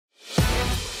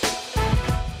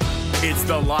It's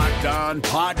the Locked On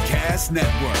Podcast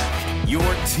Network, your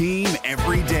team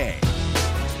every day.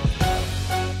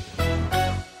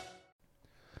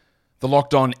 The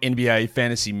Locked On NBA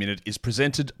Fantasy Minute is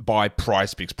presented by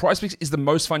PrizePicks. PrizePicks is the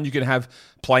most fun you can have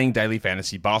playing daily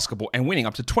fantasy basketball and winning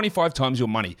up to 25 times your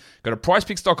money. Go to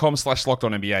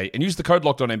prizepicks.com/LockedOnNBA and use the code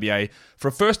LockedOnNBA for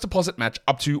a first deposit match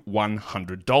up to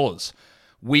 $100.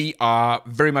 We are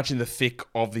very much in the thick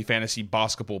of the fantasy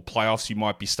basketball playoffs. You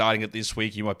might be starting it this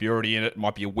week. You might be already in it. It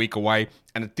might be a week away.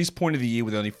 And at this point of the year,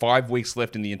 with only 5 weeks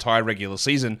left in the entire regular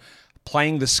season,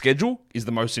 playing the schedule is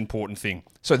the most important thing.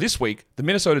 So this week, the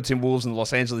Minnesota Timberwolves and the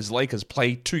Los Angeles Lakers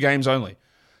play 2 games only.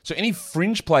 So any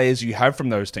fringe players you have from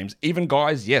those teams, even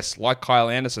guys, yes, like Kyle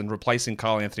Anderson replacing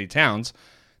Karl Anthony Towns,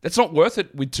 that's not worth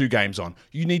it with 2 games on.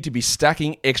 You need to be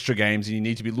stacking extra games, and you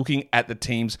need to be looking at the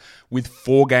teams with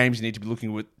 4 games. You need to be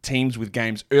looking at teams with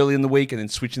games early in the week and then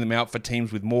switching them out for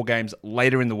teams with more games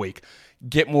later in the week.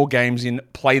 Get more games in,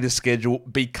 play the schedule,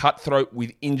 be cutthroat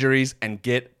with injuries, and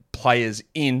get players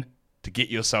in to get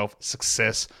yourself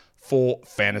success for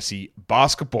fantasy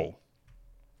basketball.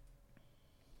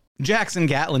 Jackson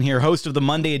Gatlin here, host of the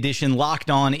Monday edition Locked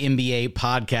On NBA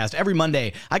podcast. Every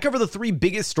Monday, I cover the 3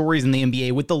 biggest stories in the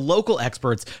NBA with the local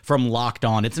experts from Locked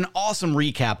On. It's an awesome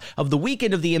recap of the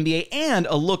weekend of the NBA and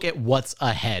a look at what's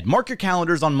ahead. Mark your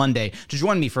calendars on Monday to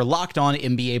join me for Locked On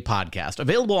NBA podcast,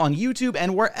 available on YouTube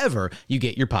and wherever you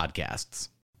get your podcasts.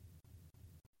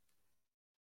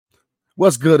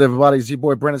 What's good, everybody? It's your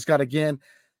boy Brandon Scott again.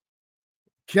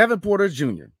 Kevin Porter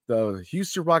Jr., the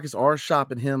Houston Rockets are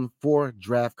shopping him for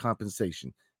draft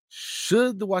compensation.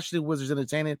 Should the Washington Wizards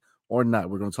entertain it or not?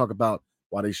 We're going to talk about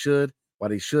why they should, why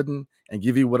they shouldn't, and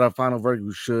give you what our final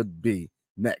verdict should be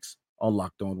next on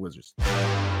Locked On Wizards.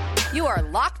 You are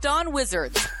Locked On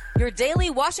Wizards, your daily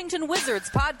Washington Wizards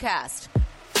podcast.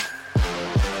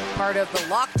 Part of the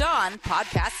Locked On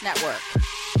Podcast Network,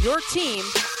 your team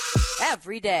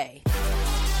every day.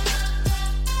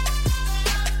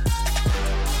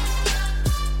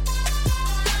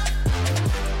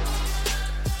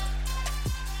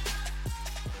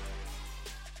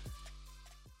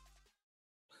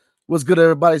 What's good,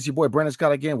 everybody? It's your boy Brandon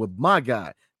Scott again with my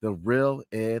guy, the real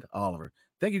Ed Oliver.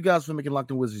 Thank you guys for making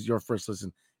Locked On Wizards your first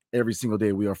listen every single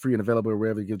day. We are free and available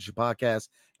wherever you get your podcasts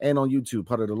and on YouTube,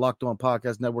 part of the Locked On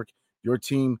Podcast Network, your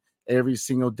team every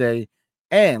single day.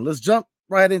 And let's jump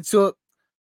right into it.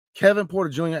 Kevin Porter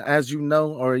Jr., as you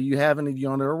know, or you haven't, if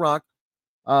you're under a rock,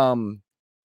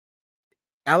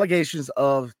 allegations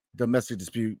of domestic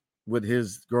dispute with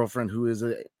his girlfriend, who is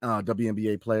a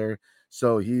WNBA player.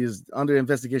 So he is under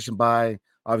investigation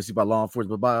obviously by law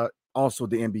enforcement, but by also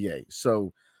the NBA.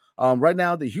 So right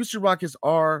now, the Houston Rockets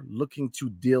are looking to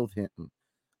deal him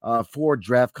for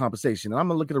draft compensation. And I'm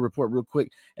going to look at the report real quick.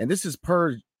 And this is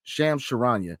per Shams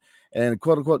Charania. And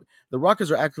quote unquote, the Rockets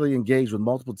are actively engaged with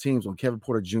multiple teams on Kevin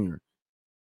Porter Jr.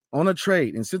 on a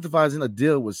trade, incentivizing a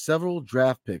deal with several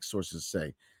draft picks, sources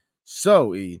say.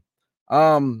 So,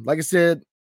 like I said,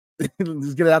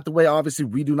 let's get it out the way. Obviously,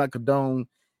 we do not condone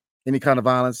any kind of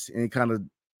violence,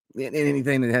 anything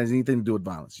that has anything to do with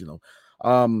violence,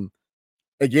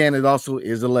 Again, it also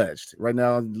is alleged. Right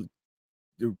now,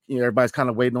 everybody's kind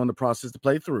of waiting on the process to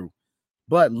play through.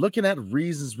 But looking at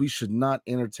reasons we should not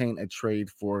entertain a trade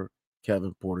for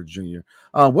Kevin Porter Jr.,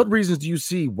 what reasons do you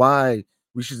see why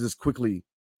we should just quickly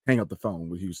hang up the phone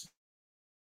with Houston?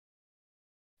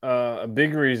 A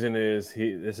big reason is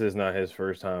this is not his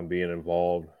first time being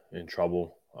involved in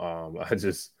trouble. I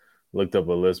just looked up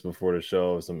a list before the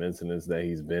show of some incidents that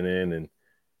he's been in, and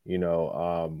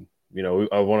I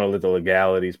want to let the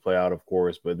legalities play out, of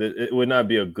course, but it would not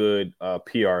be a good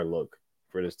PR look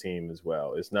for this team as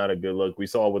well. It's not a good look. We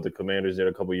saw what the Commanders did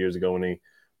a couple years ago when they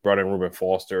brought in Reuben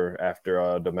Foster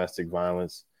after domestic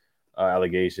violence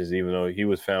allegations, even though he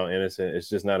was found innocent. It's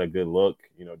just not a good look.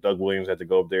 Doug Williams had to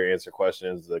go up there, answer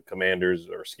questions. The Commanders,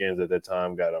 or Skins at that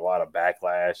time, got a lot of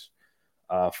backlash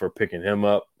for picking him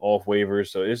up off waivers.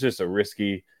 So it's just a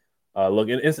risky look.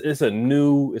 And it's a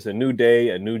new day,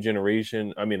 a new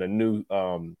generation. I mean, a new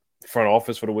front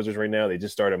office for the Wizards right now. They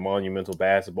just started Monumental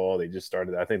Basketball.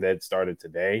 I think that started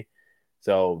today.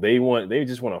 So they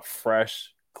just want a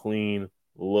fresh, clean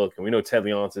look. And we know Ted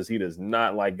Leonsis, he does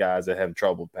not like guys that have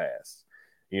troubled pasts.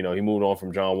 He moved on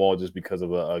from John Wall just because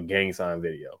of a gang sign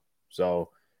video. So,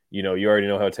 you already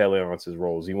know how Ted Leonsis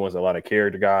rolls. He wants a lot of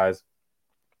character guys,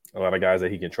 a lot of guys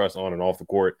that he can trust on and off the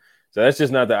court. So that's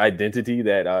just not the identity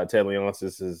that Ted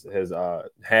Leonsis has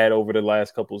had over the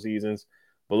last couple seasons.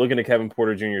 But looking at Kevin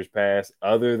Porter Jr.'s past,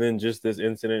 other than just this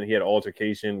incident, he had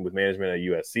altercation with management at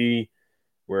USC.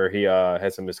 where he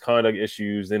had some misconduct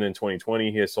issues. Then in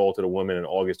 2020, he assaulted a woman in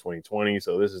August 2020.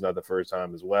 So this is not the first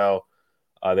time as well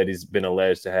that he's been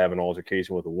alleged to have an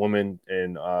altercation with a woman.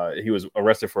 And he was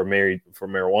arrested for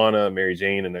marijuana, Mary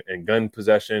Jane, and gun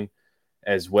possession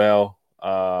as well.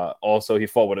 Also, he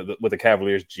fought with the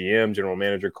Cavaliers GM, general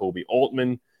manager Kobe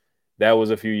Altman. That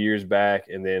was a few years back.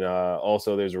 And then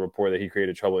also there's a report that he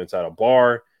created trouble inside a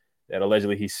bar, that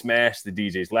allegedly he smashed the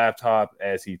DJ's laptop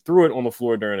as he threw it on the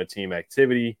floor during a team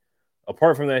activity.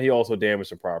 Apart from that, he also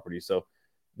damaged the property. So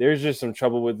there's just some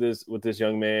trouble with this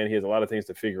young man. He has a lot of things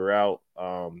to figure out.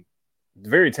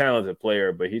 Very talented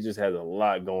player, but he just has a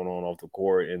lot going on off the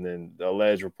court. And then the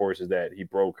alleged reports is that he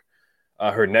broke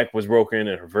her neck was broken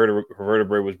and her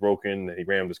vertebrae was broken, and he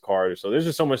rammed his car. So there's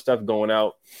just so much stuff going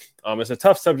out. It's a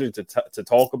tough subject to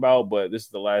talk about, but this is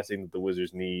the last thing that the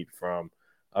Wizards need from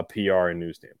a PR and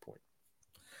news standpoint.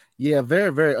 Yeah,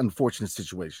 very, very unfortunate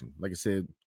situation. Like I said,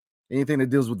 anything that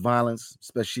deals with violence,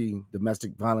 especially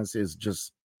domestic violence, is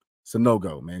just, it's a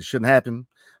no-go, man. It shouldn't happen.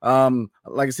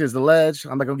 Like I said, it's alleged.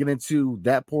 I'm not going to get into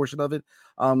that portion of it.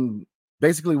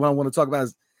 Basically, what I want to talk about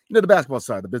is, the basketball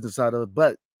side, the business side of it,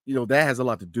 but that has a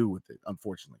lot to do with it,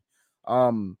 unfortunately.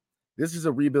 This is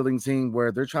a rebuilding team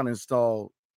where they're trying to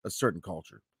install a certain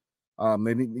culture.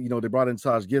 They brought in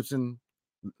Taj Gibson,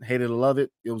 hate it or love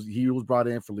it. He was brought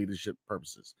in for leadership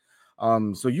purposes.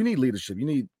 So you need leadership. You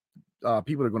need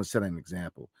people that are going to set an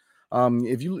example.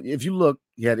 If you look,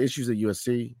 he had issues at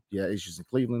USC, he had issues in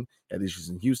Cleveland, he had issues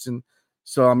in Houston.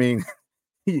 So I mean,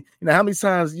 how many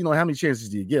times, how many chances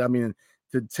do you get? I mean,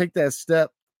 to take that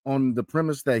step on the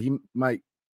premise that he might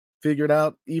figure it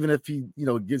out, even if he,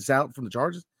 gets out from the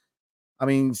charges. I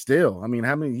mean, still, how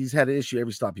many, he's had an issue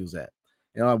every stop he was at.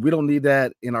 We don't need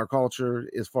that in our culture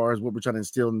as far as what we're trying to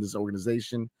instill in this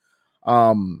organization.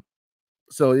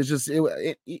 So it's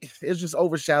just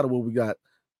overshadowed what we got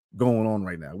going on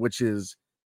right now, which is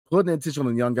putting attention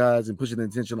on the young guys and pushing the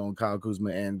attention on Kyle Kuzma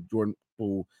and Jordan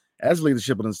Poole as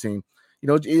leadership on this team.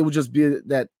 It would just be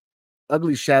that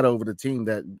ugly shadow over the team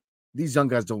that these young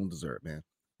guys don't deserve, man.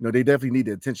 They definitely need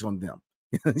the attention on them.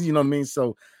 You know what I mean?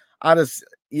 So it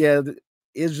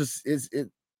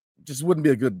just wouldn't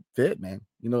be a good fit, man.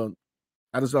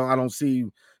 I don't see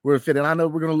where it fit. And I know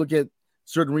we're going to look at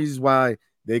certain reasons why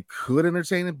they could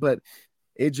entertain it, but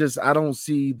I don't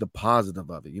see the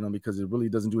positive of it, because it really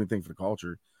doesn't do anything for the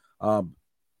culture.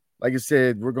 Like I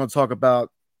said, we're going to talk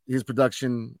about his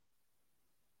production,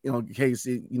 case,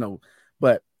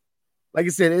 but like I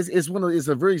said, it's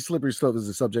a very slippery slope as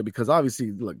a subject, because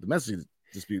obviously, look, the message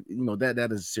dispute, that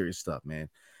is serious stuff, man.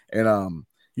 And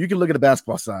you can look at the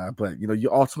basketball side, but you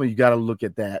ultimately got to look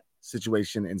at that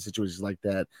situation and situations like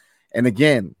that. And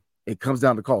again, it comes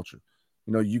down to culture.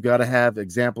 You got to have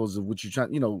examples of what you're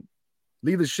trying,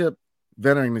 leadership,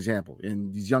 veteran example.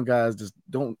 And these young guys just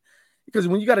don't, because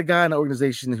when you got a guy in an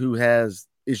organization who has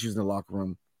issues in the locker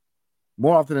room,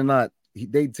 more often than not,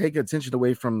 they take attention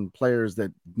away from players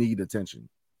that need attention,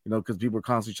 because people are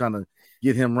constantly trying to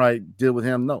get him right, deal with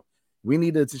him. No, we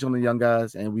need the attention on the young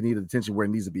guys, and we need attention where it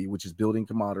needs to be, which is building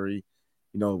camaraderie,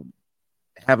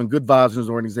 having good vibes in his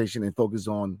organization and focus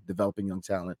on developing young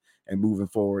talent and moving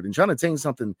forward and trying to attain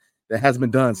something that hasn't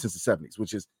been done since the 70s,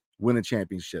 which is win a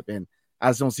championship. And I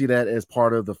just don't see that as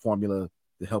part of the formula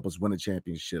to help us win a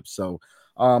championship. So,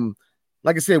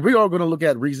 like I said, we are going to look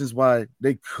at reasons why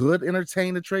they could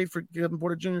entertain the trade for Kevin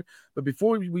Porter Jr. But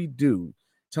before we do,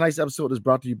 tonight's episode is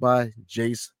brought to you by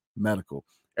Jase Medical.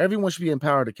 Everyone should be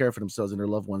empowered to care for themselves and their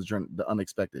loved ones during the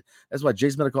unexpected. That's why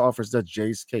Jase Medical offers the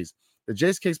Jase Case. The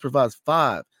Jase Case provides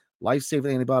 5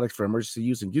 life-saving antibiotics for emergency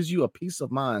use and gives you a peace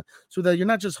of mind so that you're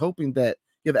not just hoping that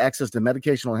you have access to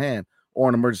medication on hand or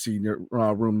an emergency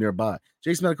room nearby.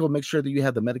 Jase Medical makes sure that you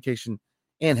have the medication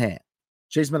in hand.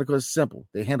 Jase Medical is simple.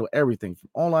 They handle everything from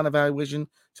online evaluation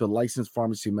to a licensed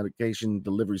pharmacy medication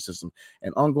delivery system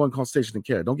and ongoing consultation and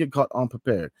care. Don't get caught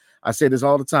unprepared. I say this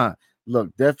all the time.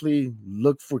 Look, definitely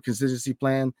look for contingency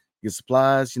plan, get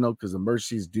supplies, because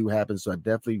emergencies do happen. So I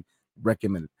definitely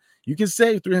recommend it. You can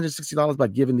save $360 by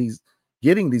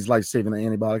getting these life-saving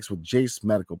antibiotics with Jase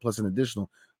Medical, plus an additional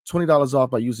 $20 off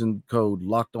by using code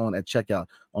LOCKEDON at checkout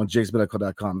on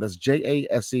jasemedical.com. That's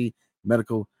JASE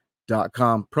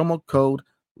medical.com. Promo code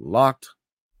LOCKED.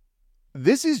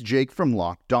 This is Jake from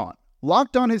Locked On.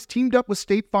 Locked On has teamed up with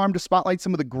State Farm to spotlight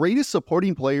some of the greatest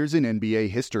supporting players in NBA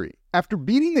history. After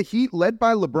beating the Heat led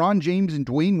by LeBron James and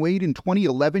Dwayne Wade in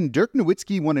 2011, Dirk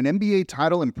Nowitzki won an NBA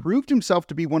title and proved himself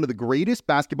to be one of the greatest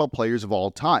basketball players of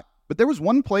all time. But there was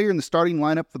one player in the starting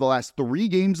lineup for the last 3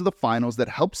 games of the finals that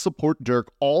helped support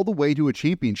Dirk all the way to a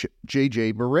championship,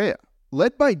 JJ Barea.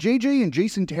 Led by JJ and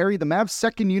Jason Terry, the Mavs'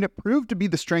 second unit proved to be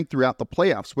the strength throughout the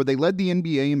playoffs, where they led the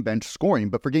NBA in bench scoring.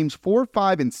 But for games 4,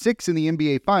 5, and 6 in the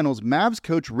NBA Finals, Mavs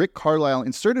coach Rick Carlisle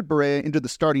inserted Barea into the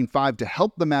starting five to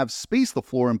help the Mavs space the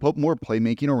floor and put more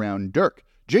playmaking around Dirk.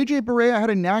 JJ Barea had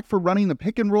a knack for running the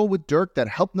pick and roll with Dirk that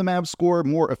helped the Mavs score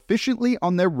more efficiently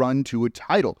on their run to a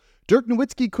title. Dirk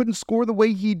Nowitzki couldn't score the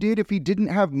way he did if he didn't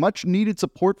have much needed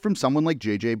support from someone like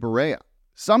JJ Barea.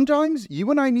 Sometimes you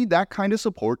and I need that kind of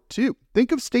support too.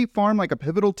 Think of State Farm like a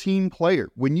pivotal team player.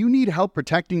 When you need help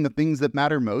protecting the things that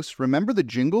matter most, remember the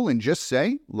jingle and just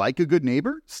say, like a good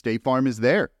neighbor, State Farm is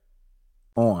there.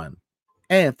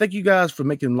 And thank you guys for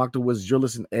making Locked On Wizards your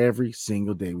listen every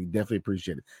single day. We definitely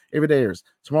appreciate it. Every day airs.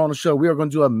 Tomorrow on the show, we are going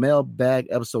to do a mailbag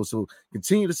episode. So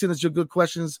continue to send us your good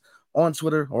questions on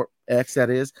Twitter, or X that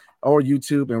is, or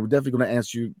YouTube. And we're definitely going to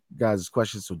answer you guys'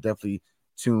 questions. So definitely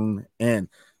tune in.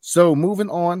 So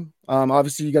moving on,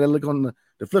 obviously you got to look on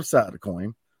the flip side of the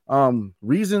coin.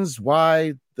 Reasons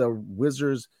why the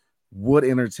Wizards would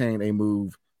entertain a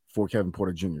move for Kevin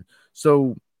Porter Jr.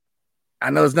 So I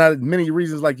know it's not many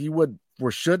reasons like you would or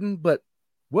shouldn't, but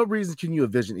what reasons can you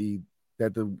envision, E,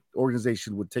 that the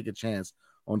organization would take a chance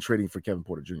on trading for Kevin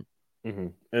Porter Jr.? Mm-hmm.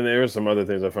 And there are some other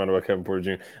things I found about Kevin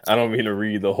Porter Jr. I don't mean to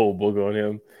read the whole book on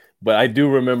him, but I do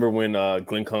remember when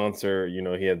Glenn Concert,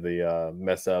 he had the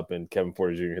mess up and Kevin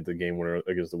Porter Jr. hit the game winner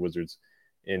against the Wizards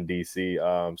in DC.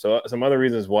 So some other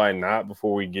reasons why not,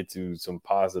 before we get to some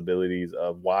possibilities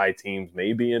of why teams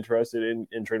may be interested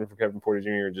in trading for Kevin Porter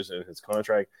Jr. just in his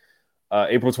contract.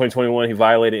 April 2021, he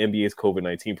violated NBA's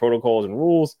COVID-19 protocols and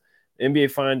rules. The NBA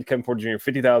fined Kevin Porter Jr.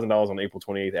 $50,000 on April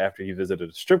 28th after he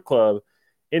visited a strip club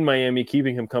in Miami.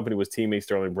 Keeping him company was teammate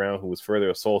Sterling Brown, who was further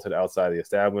assaulted outside the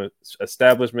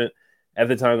establishment. At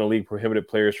the time, the league prohibited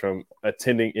players from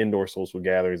attending indoor social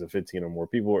gatherings of 15 or more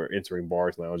people or entering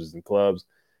bars, lounges, and clubs.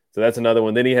 So that's another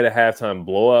one. Then he had a halftime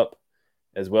blow-up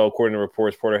as well. According to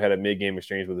reports, Porter had a mid-game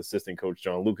exchange with assistant coach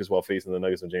John Lucas while facing the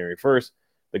Nuggets on January 1st.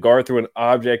 The guard threw an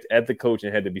object at the coach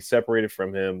and had to be separated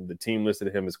from him. The team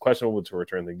listed him as questionable to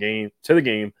return to the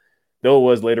game, though it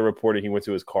was later reported he went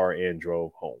to his car and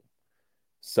drove home.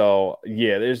 So,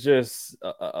 yeah, there's just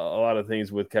a lot of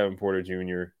things with Kevin Porter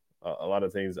Jr., a lot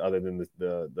of things other than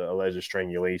the alleged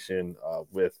strangulation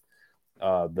with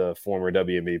the former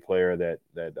WNBA player that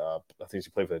I think she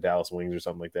played for the Dallas Wings or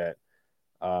something like that.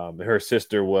 Her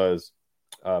sister was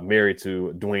married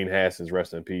to Dwayne Haskins,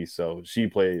 rest in peace. So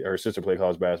her sister played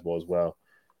college basketball as well.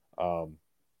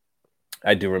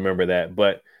 I do remember that.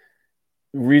 But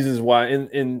reasons why,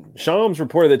 and Shams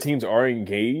reported that teams are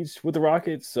engaged with the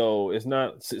Rockets. So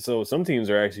some teams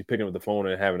are actually picking up the phone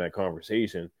and having that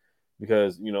conversation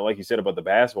because, like you said about the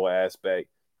basketball aspect,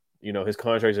 his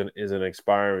contract is an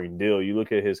expiring deal. You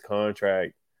look at his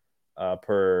contract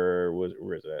where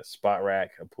is it at? Spot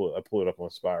Rack. I pull it up on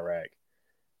Spot Rack.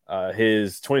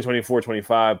 His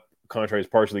 2024-25 contract is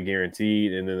partially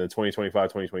guaranteed, and then the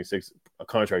 2025-2026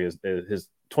 contract is the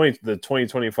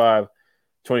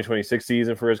 2025-2026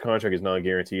 season for his contract is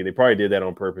non-guaranteed. They probably did that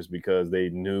on purpose because they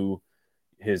knew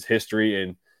his history,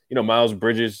 and Miles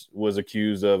Bridges was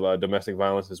accused of domestic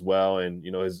violence as well, and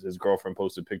his girlfriend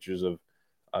posted pictures of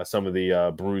some of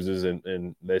the bruises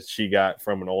and that she got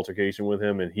from an altercation with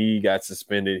him, and he got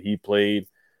suspended. He played,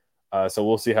 so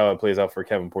we'll see how it plays out for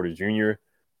Kevin Porter Jr.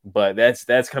 But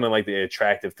that's kind of like the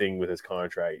attractive thing with his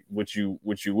contract. What you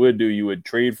would do, you would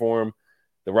trade for him.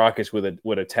 The Rockets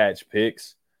would attach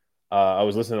picks. I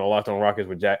was listening to Locked On Rockets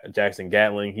with Jackson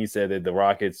Gatling. He said that the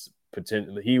Rockets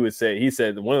he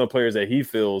said one of the players that he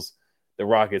feels the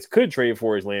Rockets could trade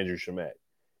for is Landry Shamet,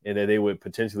 and that they would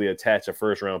potentially attach a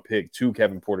first-round pick to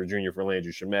Kevin Porter Jr. for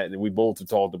Landry Shamet. And we both have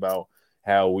talked about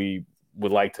how we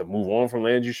would like to move on from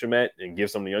Landry Shamet and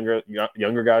give some of the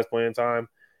younger guys playing time.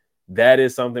 That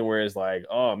is something where it's like,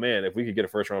 oh, man, if we could get a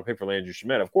first-round pick for Landry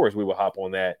Shamet, of course we would hop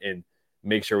on that and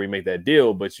make sure we make that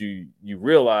deal. But you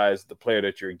realize the player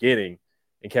that you're getting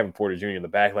and Kevin Porter Jr., and the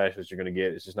backlash that you're going to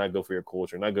get, it's just not good for your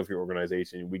culture, not good for your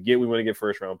organization. We want to get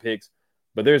first-round picks,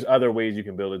 but there's other ways you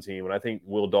can build a team. And I think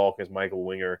Will Dawkins, Michael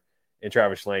Winger, and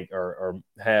Travis Schlenk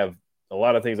have a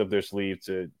lot of things up their sleeve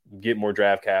to get more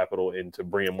draft capital and to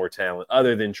bring in more talent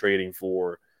other than trading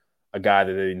for a guy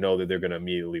that they know that they're going to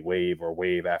immediately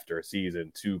waive after a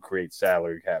season to create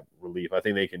salary cap relief. I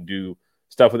think they can do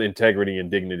stuff with integrity and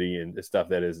dignity and stuff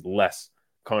that is less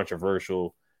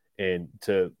controversial and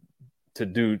to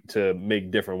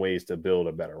make different ways to build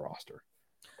a better roster.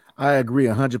 I agree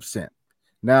 100%.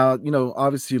 Now,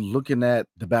 obviously looking at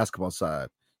the basketball side,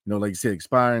 like you said,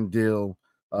 expiring deal,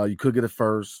 you could get a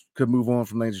first, could move on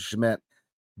from Landry Shamet,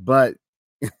 but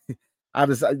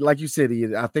like you said,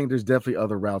 I think there's definitely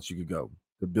other routes you could go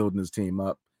to building this team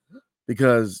up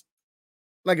because,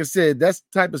 like I said, that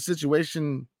type of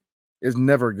situation is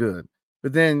never good.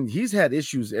 But then he's had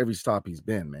issues every stop he's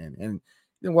been, man.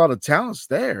 And while the talent's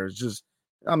there, it's just,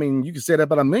 I mean, you can say that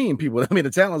about a million people. I mean, the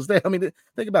talent's there. I mean,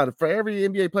 think about it. For every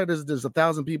NBA player, there's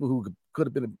 1,000 people who could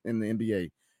have been in the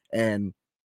NBA, and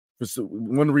for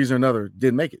one reason or another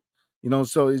didn't make it.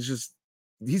 So it's just,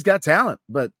 he's got talent,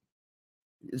 but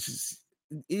it's just,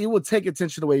 it will take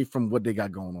attention away from what they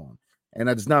got going on. And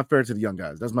that is not fair to the young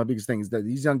guys. That's my biggest thing, is that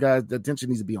these young guys, the attention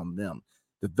needs to be on them,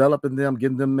 developing them,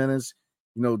 giving them minutes,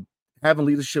 having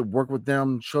leadership, work with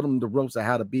them, show them the ropes of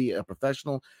how to be a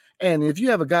professional. And if you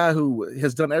have a guy who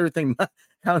has done everything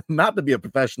not to be a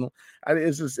professional,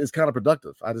 it's kind of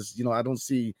productive. I just, I don't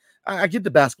see, I get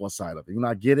the basketball side of it.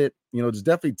 I get it. There's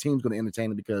definitely teams going to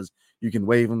entertain it because you can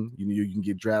waive them. You can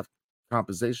get draft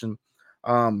compensation.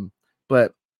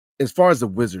 But as far as the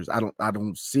Wizards, I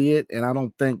don't see it. And I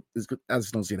don't think I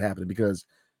just don't see it happening because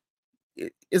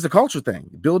it's a culture thing,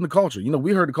 building the culture.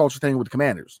 We heard the culture thing with the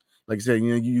Commanders. Like I said,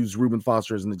 you use Reuben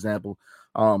Foster as an example.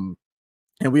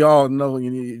 And we all know,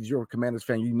 you're a Commanders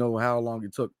fan, you know how long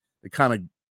it took to kind of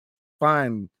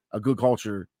find a good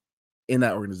culture in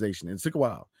that organization. And it took a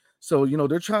while. So,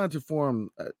 they're trying to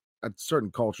form a certain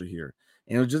culture here.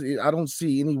 And I don't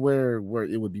see anywhere where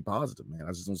it would be positive, man.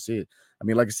 I just don't see it. I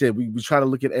mean, like I said, we try to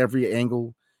look at every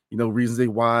angle, reasons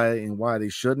why they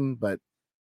shouldn't. But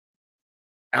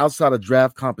outside of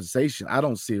draft compensation, I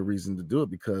don't see a reason to do it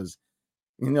because,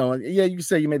 you can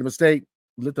say you made a mistake,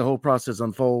 let the whole process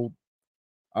unfold.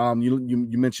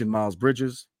 You mentioned Miles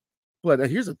Bridges, but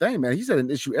here's the thing, man. He's had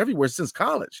an issue everywhere since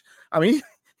college. I mean,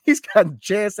 he's gotten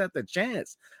chance after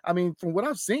chance. I mean, from what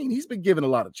I've seen, he's been given a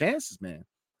lot of chances, man.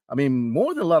 I mean,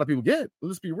 more than a lot of people get.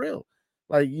 Let's be real.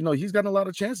 Like, he's gotten a lot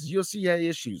of chances. USC had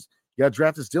issues. He got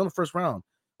drafted still in the first round,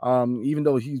 even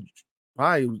though he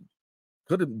probably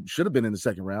should have been in the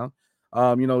second round.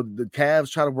 The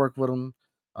Cavs try to work with him.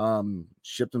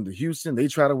 Shipped him to Houston. They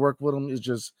try to work with him. It's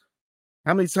just,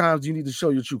 how many times do you need to show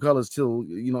your true colors till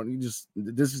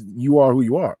you are who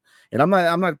you are? And I'm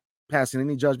not passing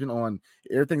any judgment on,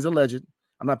 everything's alleged.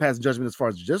 I'm not passing judgment as far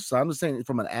as just, I'm just saying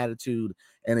from an attitude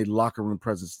and a locker room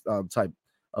presence type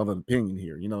of an opinion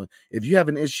here. If you have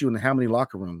an issue in how many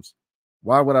locker rooms,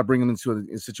 why would I bring him into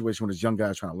a situation where this young guy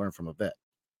is trying to learn from a vet?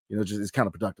 It's kind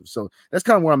of productive. So that's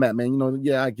kind of where I'm at, man.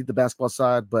 Yeah, I get the basketball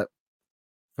side, but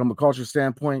from a culture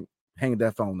standpoint, hang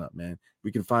that phone up, man.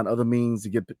 We can find other means to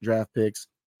get draft picks.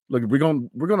 Look, we're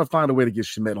gonna find a way to get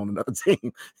Shamet on another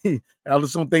team. I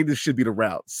just don't think this should be the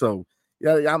route. So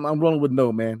yeah, I'm rolling with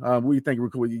no, man. What do you think?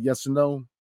 Yes or no?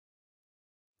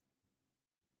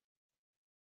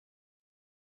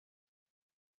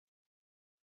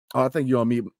 Oh, I think you're on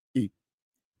me.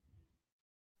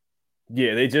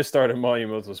 Yeah, they just started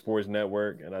Monumental Sports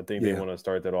Network, and I think they want to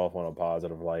start that off on a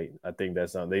positive light. I think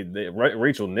that's not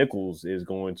Rachel Nichols is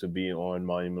going to be on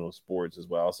Monumental Sports as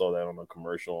well. I saw that on a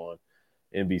commercial on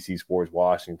NBC Sports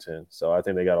Washington. So I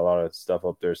think they got a lot of stuff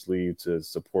up their sleeve to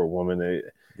support women.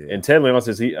 And Ted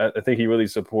Leonsis, I think he really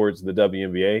supports the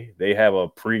WNBA. They have a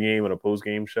pregame and a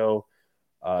postgame show.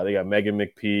 They got Megan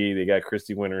McPhee, they got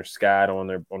Christy Winter Scott on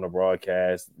the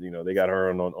broadcast. They got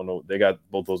her they got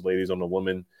both those ladies on the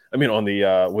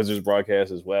Wizards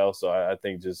broadcast as well. So I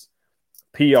think just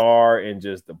PR and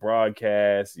just the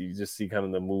broadcast, you just see kind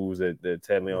of the moves that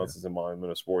Ted Leonsis and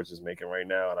Monumental Sports is making right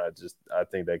now, and I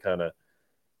think that kind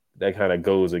of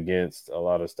goes against a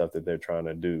lot of stuff that they're trying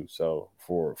to do. So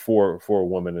for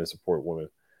women and support women.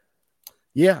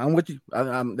 Yeah, I'm with you.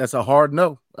 That's a hard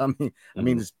no. I mean,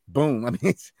 it's boom. I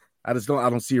mean, I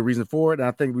don't see a reason for it. And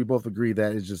I think we both agree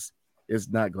that it's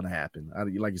not going to happen.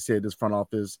 Like you said, this front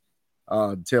office,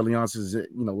 Ted Leonsis,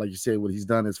 like you said, what he's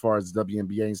done as far as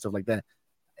WNBA and stuff like that,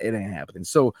 it ain't happening.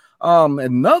 So,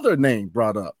 another name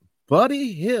brought up,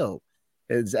 Buddy Hield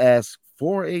has asked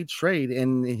for a trade,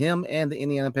 and him and the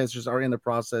Indiana Pacers are in the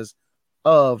process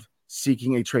of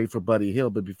seeking a trade for Buddy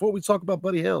Hield. But before we talk about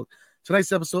Buddy Hield,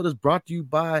 tonight's episode is brought to you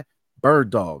by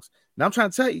Bird Dogs. Now, I'm trying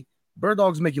to tell you, Bird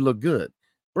Dogs make you look good.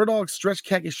 Bird Dogs stretch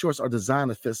khaki shorts are designed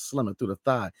to fit slimmer through the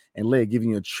thigh and leg, giving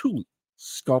you a truly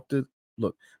sculpted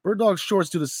look. Bird Dogs shorts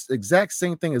do the exact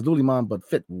same thing as Lululemon, but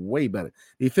fit way better.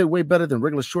 They fit way better than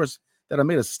regular shorts that are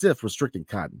made of stiff, restricting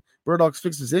cotton. Bird Dogs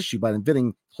fixes this issue by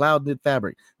inventing cloud knit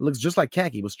fabric. It looks just like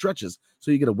khaki, but stretches, so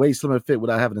you get a way slimmer fit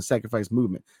without having to sacrifice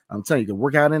movement. I'm telling you, you can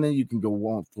work out in it. You can go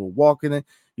on for a walk in it.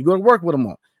 You go to work with them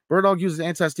on. Bird Dog uses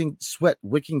anti-sting sweat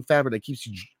wicking fabric that keeps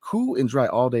you cool and dry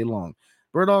all day long.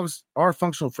 Bird Dogs are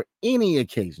functional for any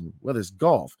occasion, whether it's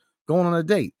golf, going on a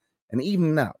date, and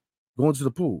evening out, going to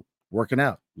the pool, working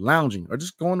out, lounging, or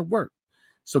just going to work.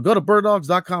 So go to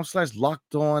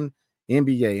birddogs.com/lockedonnba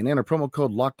NBA and enter promo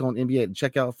code Locked On NBA and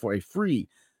check out for a free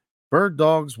Bird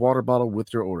Dogs water bottle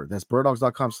with your order. That's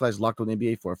birddogs.com/Locked On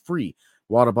NBA for a free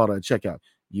water bottle at checkout.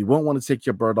 You won't want to take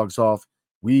your Bird Dogs off.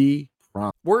 We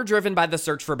promise. We're driven by the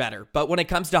search for better, but when it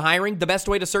comes to hiring, the best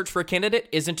way to search for a candidate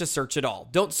isn't to search at all.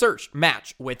 Don't search,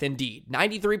 match with Indeed.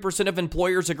 93% of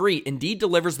employers agree Indeed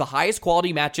delivers the highest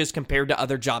quality matches compared to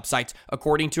other job sites,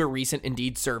 according to a recent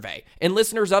Indeed survey. And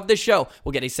listeners of this show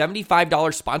will get a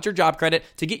 $75 sponsored job credit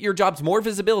to get your jobs more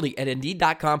visibility at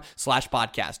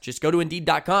Indeed.com/podcast. Just go to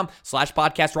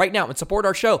Indeed.com/podcast right now and support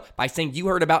our show by saying you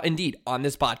heard about Indeed on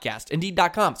this podcast.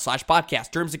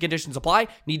 Indeed.com/podcast. Terms and conditions apply.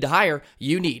 Need to hire?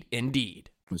 You need Indeed.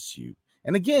 You.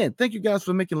 And again, thank you guys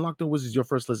for making Locked On Wizards your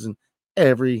first listen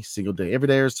every single day. Every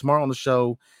day is tomorrow on the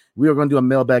show. We are going to do a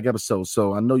mailbag episode.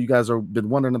 So I know you guys have been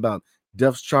wondering about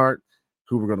depth chart,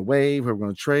 who we're going to waive, who we're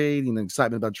going to trade, and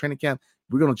excitement about training camp.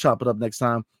 We're going to chop it up next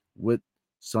time with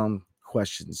some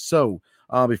questions. So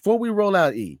before we roll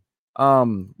out,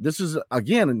 this is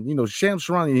again, Shams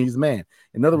Charania, he's the man.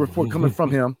 Another report coming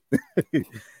from him.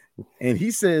 And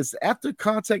he says, after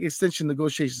contract extension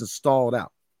negotiations stalled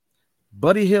out,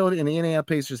 Buddy Hield and the Indiana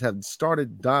Pacers have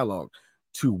started dialogue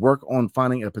to work on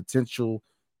finding a potential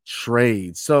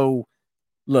trade. So,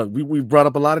 look, we brought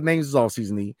up a lot of names all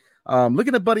season.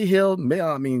 Looking at Buddy Hield,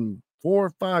 4 or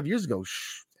 5 years ago,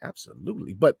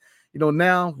 absolutely. But,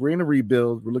 now we're in a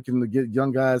rebuild. We're looking to get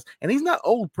young guys. And he's not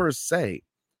old per se.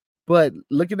 But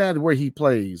looking at where he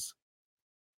plays,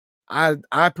 I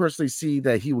personally see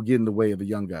that he will get in the way of the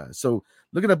young guys. So,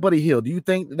 looking at Buddy Hield, do you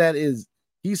think that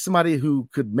he's somebody who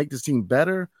could make this team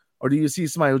better, or do you see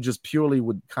somebody who just purely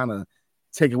would kind of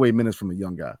take away minutes from a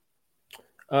young guy?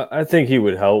 I think he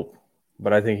would help,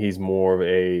 but I think he's more of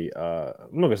a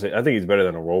I'm not gonna say I think he's better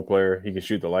than a role player. He can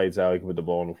shoot the lights out. He can put the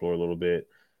ball on the floor a little bit.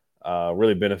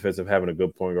 Really benefits of having a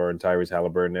good point guard in Tyrese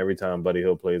Halliburton. Every time Buddy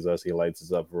Hield plays us, he lights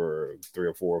us up for 3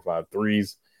 or 4 or 5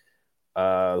 threes.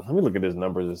 Let me look at his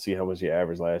numbers and see how much he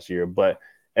averaged last year, but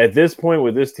at this point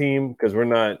with this team, because we're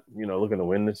not, looking to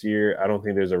win this year, I don't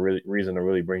think there's a reason to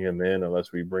really bring him in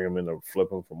unless we bring him in to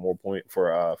flip him for more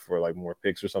for like more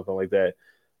picks or something like that.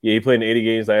 Yeah, he played in 80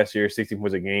 games last year, 16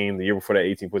 points a game. The year before that,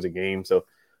 18 points a game. So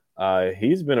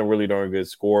he's been a really darn good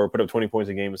scorer. Put up 20 points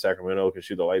a game in Sacramento. Could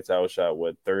shoot the lights out. Shot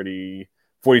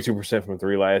 42% from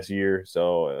 3 last year.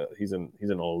 So he's an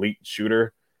elite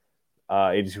shooter.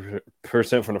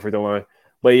 82% from the free throw line.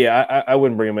 But yeah, I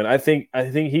wouldn't bring him in. I think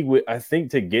he would. I think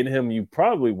to get him, you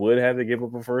probably would have to give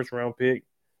up a first round pick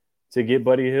to get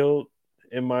Buddy Hield,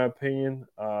 in my opinion.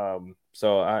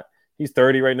 He's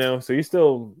 30 right now, so he's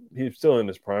still in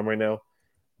his prime right now.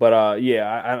 But I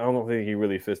don't think he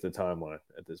really fits the timeline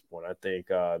at this point. I think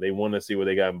they want to see what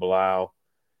they got in Bilal.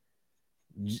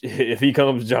 If he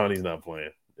comes, Johnny's not playing.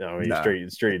 Straight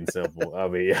and simple. I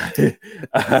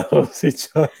don't see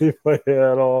Johnny playing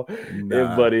at all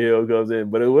if Buddy Hield goes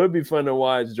in. But it would be fun to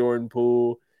watch Jordan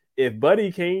Poole. If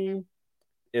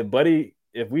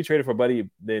we traded for Buddy,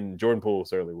 then Jordan Poole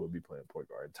certainly would be playing point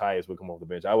guard. Tyus would come off the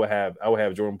bench. I would have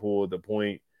Jordan Poole at the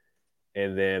point,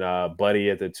 and then Buddy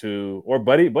at the 2. Or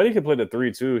Buddy could play the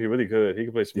 3 too. He really could. He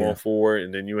could play small forward,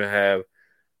 and then you would have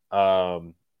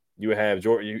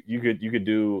Jordan. You could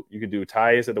do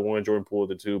Tyus at the 1, Jordan Poole at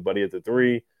the 2, Buddy at the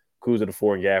 3, Kuz at the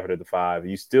 4, and Gafford at the 5.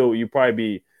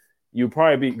 You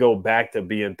probably go back to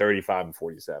being 35 and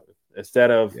 47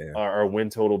 instead of our win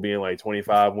total being like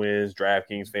 25 wins.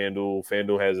 DraftKings,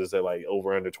 FanDuel has us at like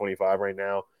over under 25 right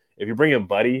now. If you bring in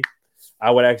Buddy,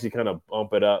 I would actually kind of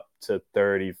bump it up to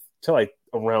 30 to like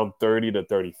around 30 to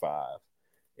 35,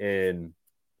 and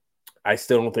I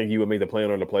still don't think he would make the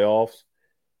plan on the playoffs.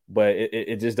 But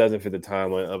it just doesn't fit the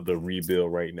timeline of the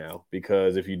rebuild right now,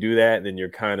 because if you do that, then you're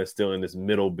kind of still in this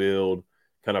middle build,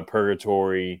 kind of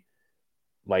purgatory.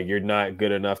 Like, you're not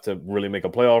good enough to really make a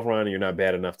playoff run, and you're not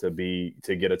bad enough to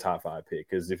get a top 5 pick.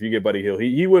 Because if you get Buddy Hield,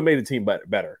 he would make the team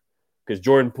better. Because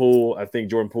I think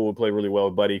Jordan Poole would play really well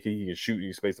with Buddy. He can shoot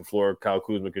and space the floor. Kyle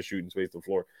Kuzma can shoot and space the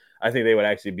floor. I think they would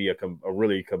actually be a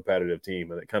really competitive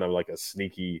team, and kind of like a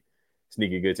sneaky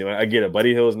good team. I get it.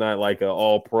 Buddy Hield's not like an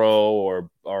all-pro or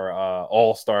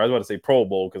all-star. I was about to say Pro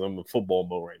Bowl because I'm in football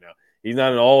mode right now. He's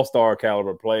not an all-star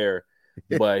caliber player,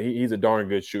 but he's a darn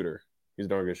good shooter. He's a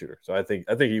darn good shooter. So I think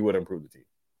he would improve the team.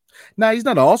 Now, he's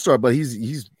not an all-star, but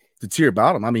he's the tier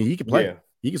bottom. I mean, he can play. Yeah.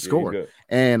 He can score.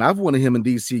 And I've wanted him in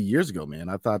DC years ago, man.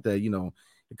 I thought that,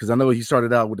 because I know he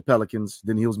started out with the Pelicans.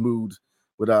 Then he was moved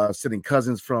with sending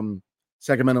Cousins from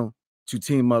Sacramento to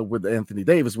team up with Anthony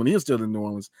Davis when he was still in New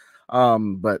Orleans.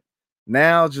 But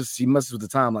now he messes with the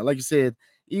timeline. Like you said,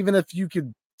 even if you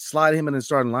could slide him in the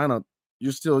starting lineup,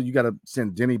 you got to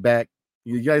send Denny back.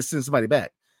 You got to send somebody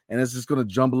back. And it's just going to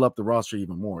jumble up the roster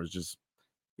even more. It's just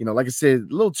like I said,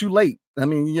 a little too late. I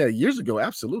mean, yeah, years ago,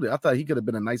 absolutely. I thought he could have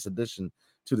been a nice addition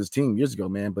to this team years ago,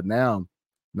 man. But now,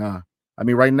 nah. I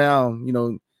mean, right now,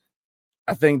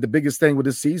 I think the biggest thing with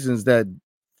this season is that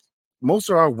most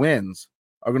of our wins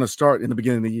are going to start in the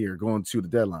beginning of the year, going to the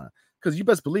deadline. Because you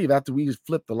best believe after we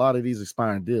flipped a lot of these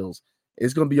expiring deals,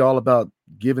 it's going to be all about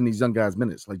giving these young guys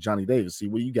minutes, like Johnny Davis. See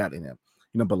what you got in him.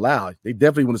 Bilal, they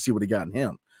definitely want to see what they got in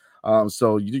him.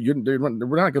 So we're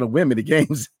not going to win many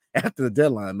games after the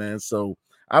deadline, man. So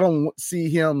I don't see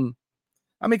him.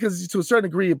 I mean, because to a certain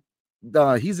degree,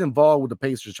 he's involved with the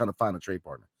Pacers trying to find a trade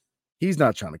partner. He's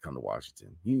not trying to come to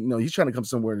Washington. He's trying to come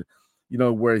somewhere,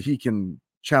 where he can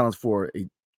challenge for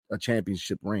a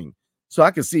championship ring. So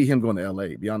I can see him going to LA.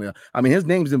 Be honest. I mean, his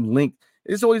name's been linked.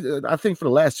 It's always, I think, for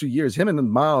the last 2 years, him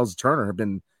and Miles Turner have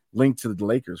been linked to the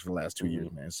Lakers for the last 2 years,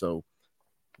 man. So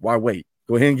why wait?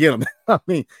 Go ahead and get him. I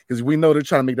mean, because we know they're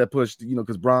trying to make that push,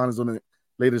 because Bron is on the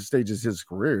later stages of his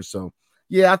career. So,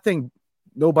 yeah, I think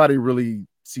nobody really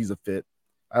sees a fit.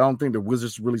 I don't think the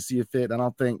Wizards really see a fit. I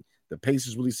don't think the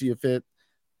Pacers really see a fit.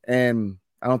 And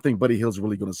I don't think Buddy Hield's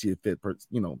really going to see a fit,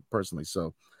 personally.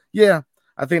 So, yeah,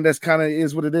 I think that's kind of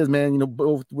is what it is, man.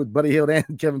 Both with Buddy Hield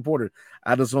and Kevin Porter,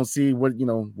 I just don't see what,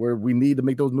 where we need to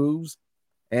make those moves.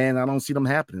 And I don't see them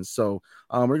happening. So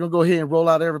we're going to go ahead and roll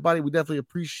out everybody. We definitely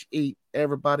appreciate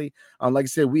everybody. Like I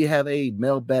said, we have a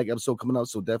mailbag episode coming up.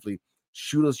 So definitely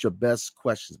shoot us your best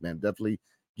questions, man. Definitely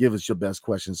give us your best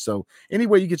questions. So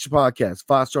anywhere you get your podcast,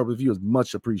 5-star review is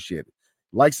much appreciated.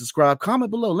 Like, subscribe,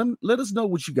 comment below. Let us know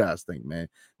what you guys think, man,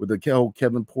 with the whole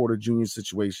Kevin Porter Jr.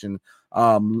 situation.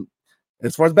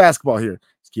 As far as basketball here,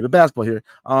 let's keep it basketball here.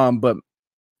 But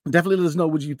definitely let us know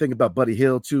what you think about Buddy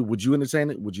Hield too. Would you entertain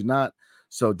it? Would you not?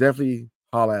 So definitely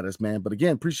holler at us, man. But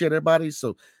again, appreciate everybody.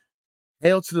 So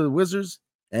hail to the Wizards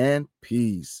and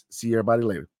peace. See everybody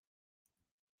later.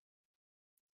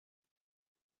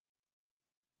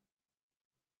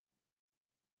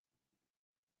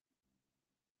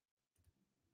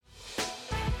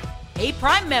 Hey,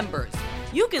 Prime members,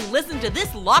 you can listen to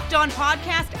this Locked On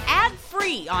podcast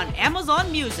ad-free on Amazon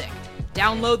Music.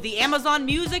 Download the Amazon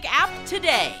Music app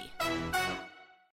today.